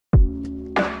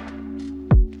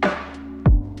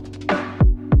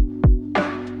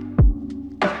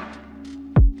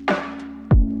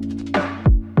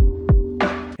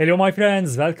Hello my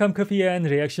friends, welcome Coffee and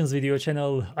Reactions video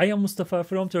channel. I am Mustafa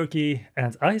from Turkey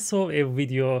and I saw a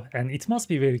video and it must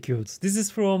be very cute. This is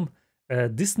from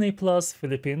Disney Plus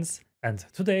Philippines and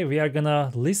today we are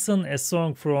gonna listen a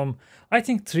song from I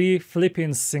think 3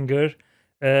 Philippines singer,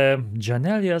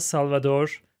 Janella Salvador,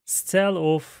 Stell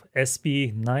of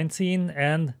SB19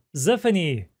 and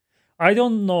Zephanie. I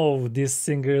don't know these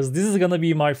singers. This is gonna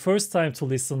be my first time to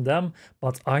listen them,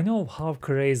 but I know how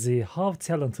crazy, how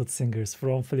talented singers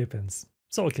from Philippines.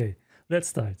 So okay, let's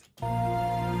start.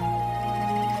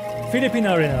 Philippine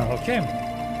Arena, okay.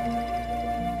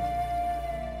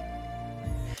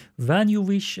 When You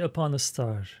Wish Upon a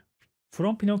Star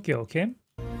from Pinocchio, okay.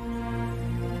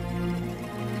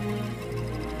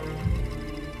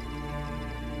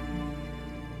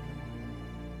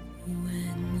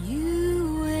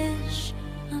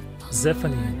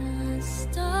 Zephanie.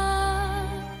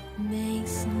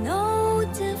 Makes no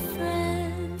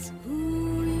difference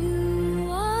who you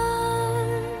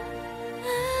are.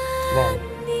 Wow.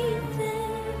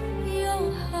 Anything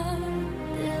your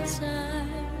heart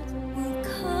desires will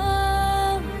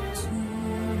come to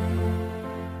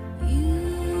you.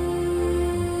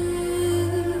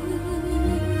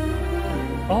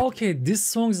 Okay, these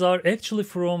songs are actually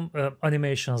from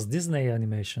animations, Disney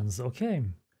animations, okay.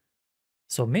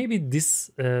 So maybe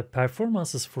this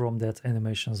performance is from that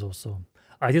animations also.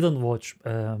 I didn't watch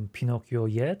Pinocchio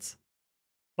yet,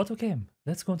 but okay,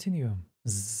 let's continue.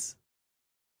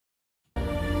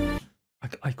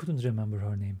 I couldn't remember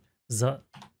her name.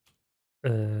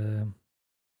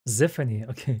 Zephanie,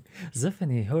 okay.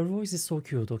 Zephanie, her voice is so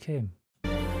cute, okay.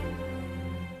 If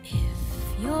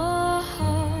your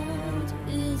heart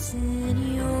is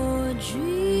in your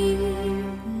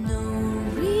dream, no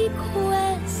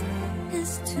request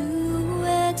is too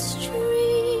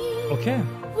extreme. Okay.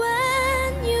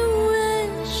 When you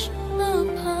wish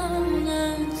upon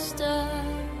a star,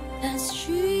 as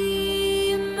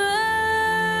dreamers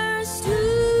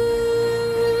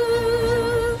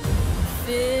do,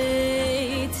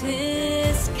 fate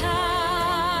is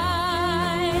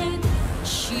kind.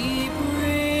 She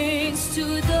brings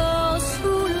to those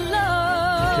who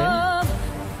love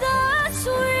the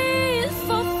sweet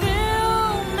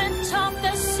fulfillment of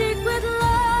the secret love.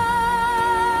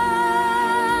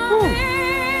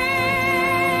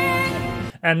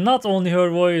 And not only her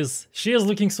voice, she is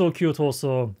looking so cute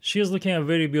also. She is looking a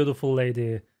very beautiful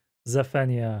lady,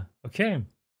 Zephania. Okay.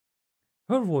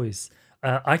 Her voice.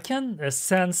 I can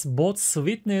sense both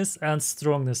sweetness and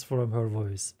strongness from her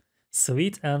voice.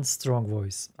 Sweet and strong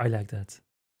voice. I like that.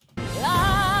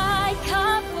 Like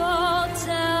a bolt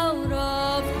out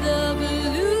of the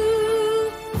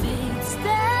blue, fate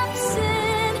steps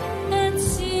in and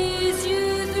sees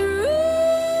you through.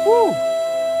 Woo!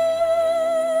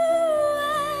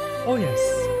 Oh yes.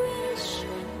 Wish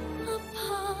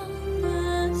upon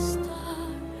a star,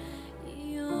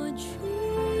 your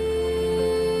dreams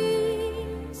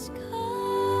come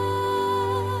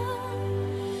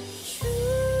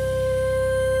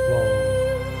true. Wow.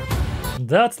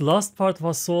 That last part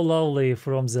was so lovely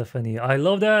from Zephanie. I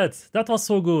love that. That was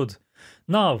so good.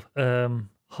 Now,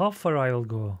 how far I will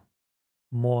go?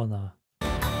 Moana.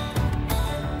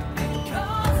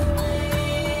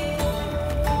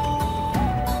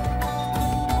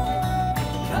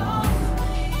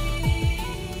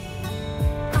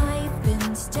 I've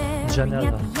been staring Janella.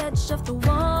 at the edge of the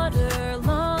water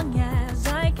long as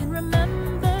I can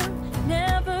remember,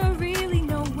 never really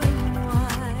knowing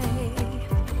why.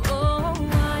 Oh,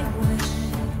 I wish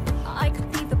I could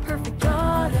be the perfect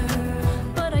daughter,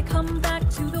 but I come back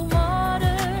to the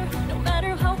water no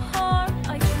matter how hard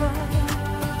I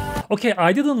try. Okay,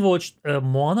 I didn't watch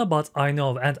Moana, but I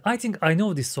know, and I think I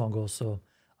know this song also.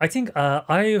 I think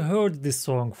I heard this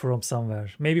song from somewhere,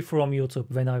 maybe from YouTube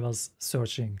when I was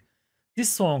searching. This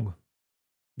song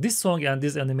and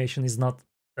this animation is not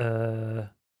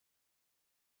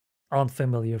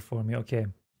unfamiliar for me. Okay.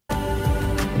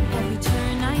 Every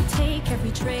turn I take,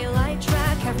 every trail I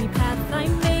track, every path I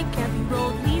make, every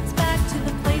road leads back to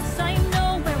the place I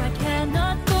know, where I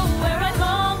cannot go, where I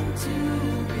long to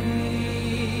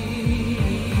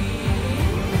be.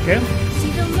 Okay.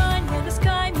 See the line where the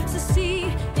sky meets the sea,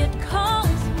 it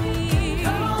calls me.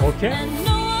 Okay. And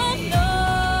no one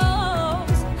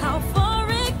knows how far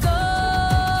it goes.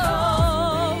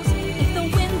 If the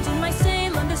wind in my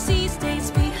sail on the sea stays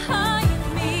behind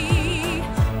me,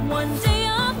 one day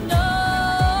I'll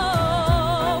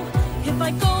know. If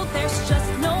I go, there's just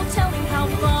no telling how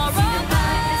far I'll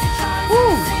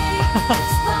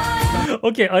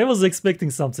Okay, I was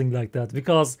expecting something like that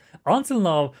because until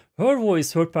now her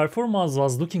voice, her performance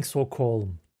was looking so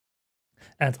calm.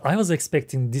 And I was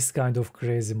expecting this kind of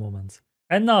crazy moment.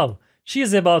 And now, she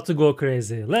is about to go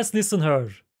crazy. Let's listen her.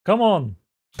 Come on.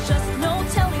 Just no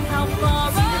telling how far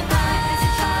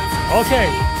Okay.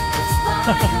 it's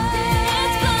blinding.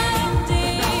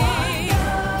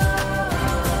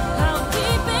 How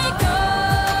deep it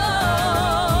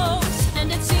goes, and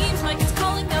it seems like it's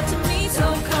calling out to me. So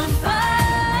come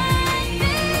find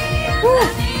me and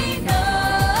let me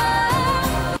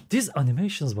know. These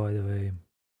animations, by the way,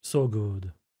 so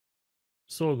good.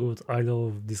 So good. I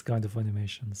love this kind of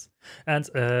animations. And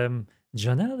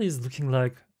Janelle is looking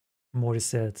like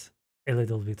Morissette a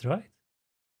little bit, right?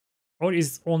 Or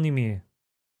is it only me?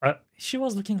 She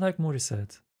was looking like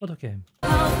Morissette, but okay.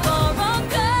 How far I'll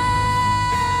go.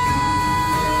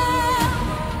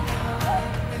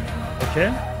 Okay.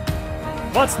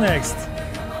 What's next?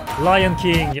 Lion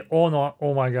King. Oh no!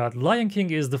 Oh my God! Lion King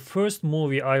is the first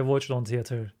movie I watched on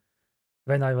theater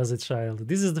when I was a child.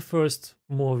 This is the first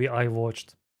movie I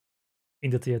watched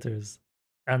in the theaters,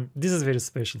 and this is very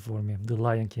special for me. The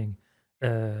Lion King.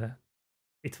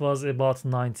 It was about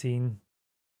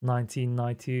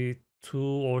 1992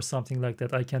 or something like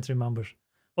that. I can't remember,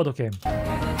 but okay.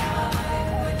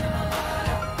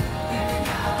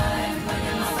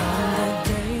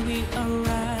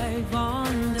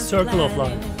 Circle of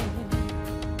Life.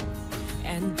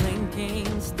 And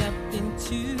blinking stepped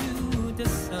into the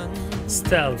sun.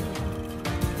 Stell.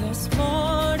 There's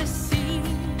more to see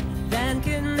than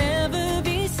can never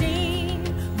be seen.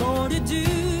 More to do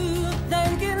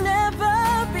than can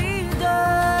never be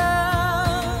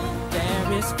done.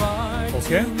 There is far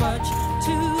Okay. too much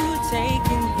to take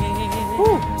in here.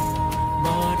 Woo.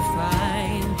 More to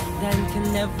find than can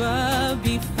never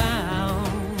be found.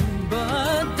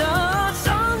 But the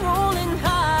sun rolling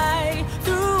high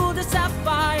through the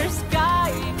sapphire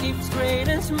sky keeps great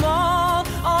and small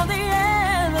on the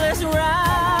endless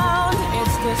round.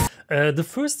 It's the The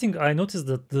first thing I noticed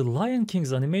that the Lion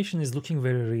King's animation is looking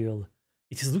very real.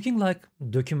 It is looking like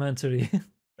documentary,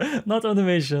 not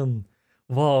animation.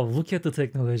 Wow, look at the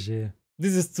technology.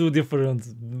 This is too different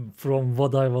from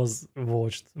what I was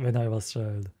watched when I was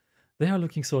child. They are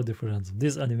looking so different.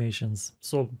 These animations,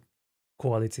 so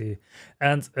quality.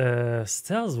 And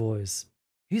Stell's voice,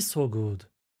 he's so good.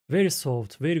 Very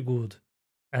soft, very good.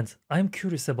 And I'm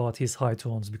curious about his high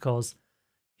tones because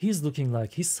he's looking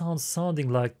like, he sounding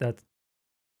like that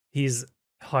his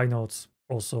high notes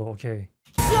also, okay.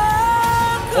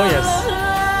 Oh yes.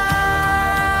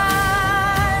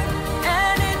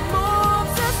 and it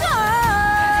moves us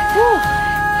on Woo.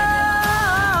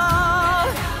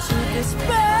 to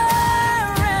despair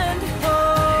and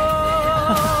hope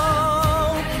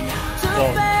to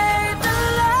Wow. faith and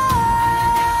love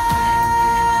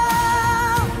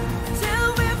till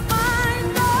we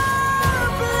find our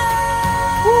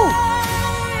place. Woo.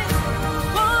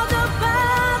 For the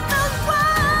path is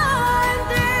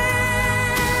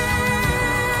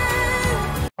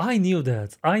winding. I knew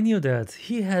that. I knew that.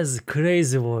 He has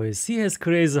crazy voice. He has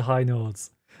crazy high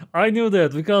notes. I knew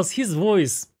that because his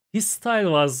voice, his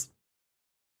style was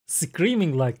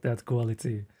screaming like that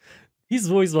quality. His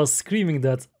voice was screaming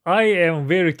that I am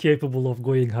very capable of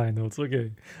going high notes.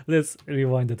 Okay, let's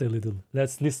rewind it a little.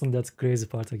 Let's listen that crazy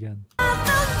part again.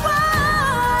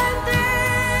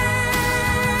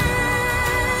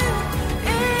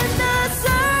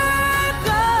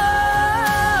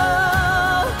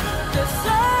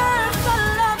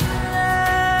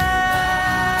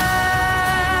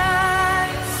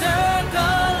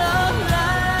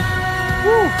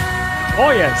 Woo.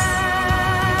 Oh yes.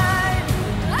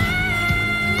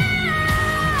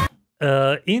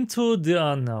 Into the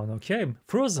unknown. Okay,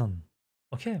 Frozen.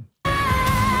 Okay.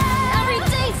 Every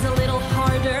day's a little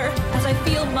harder as I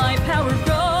feel my power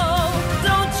grow.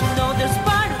 Don't you know there's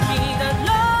part of me that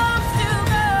loves to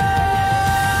go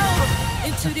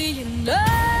into the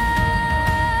unknown,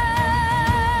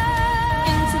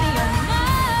 Into the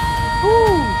unknown.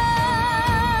 Woo.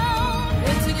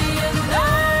 into the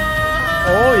unknown.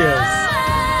 Oh yes.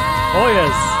 Oh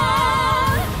yes.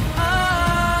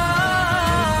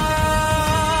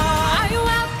 Are you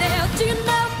out there? Do you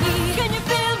know me? Can you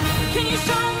feel me? Can you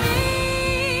show me?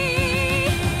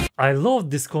 I love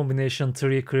this combination,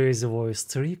 three crazy voice,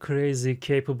 three crazy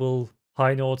capable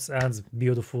high notes and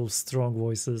beautiful strong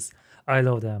voices. I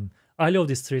love them. I love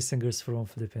these three singers from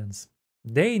Philippines.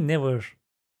 They never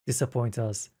disappoint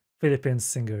us, Philippines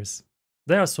singers.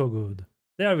 They are so good.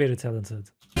 They are very talented.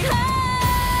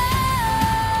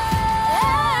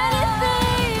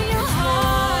 Anything your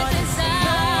heart desires.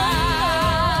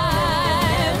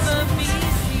 Never be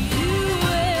You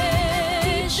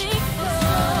wish for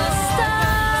the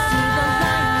stars. See the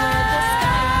line where the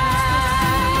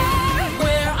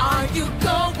sky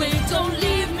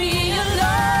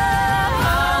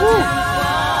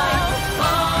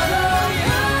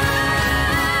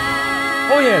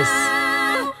yes.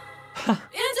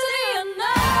 Into the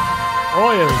unknown.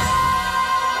 Oh yes.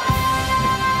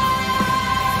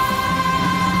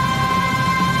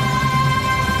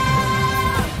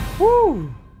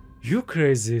 Woo! You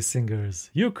crazy singers.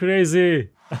 You crazy.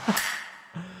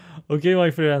 Okay,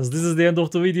 my friends, this is the end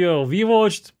of the video. We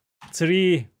watched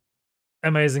 3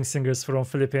 amazing singers from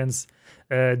Philippines.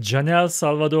 Janelle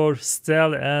Salvador,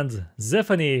 Stell, and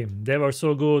Zephanie. They were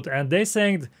so good, and they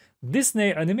sang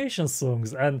Disney animation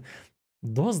songs, and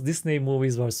those Disney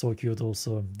movies were so cute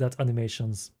also. That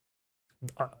animations,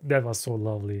 that was so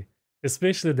lovely.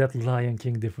 Especially that Lion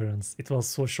King difference. It was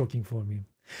so shocking for me.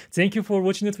 Thank you for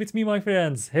watching it with me, my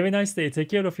friends. Have a nice day. Take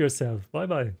care of yourself. Bye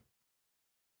bye.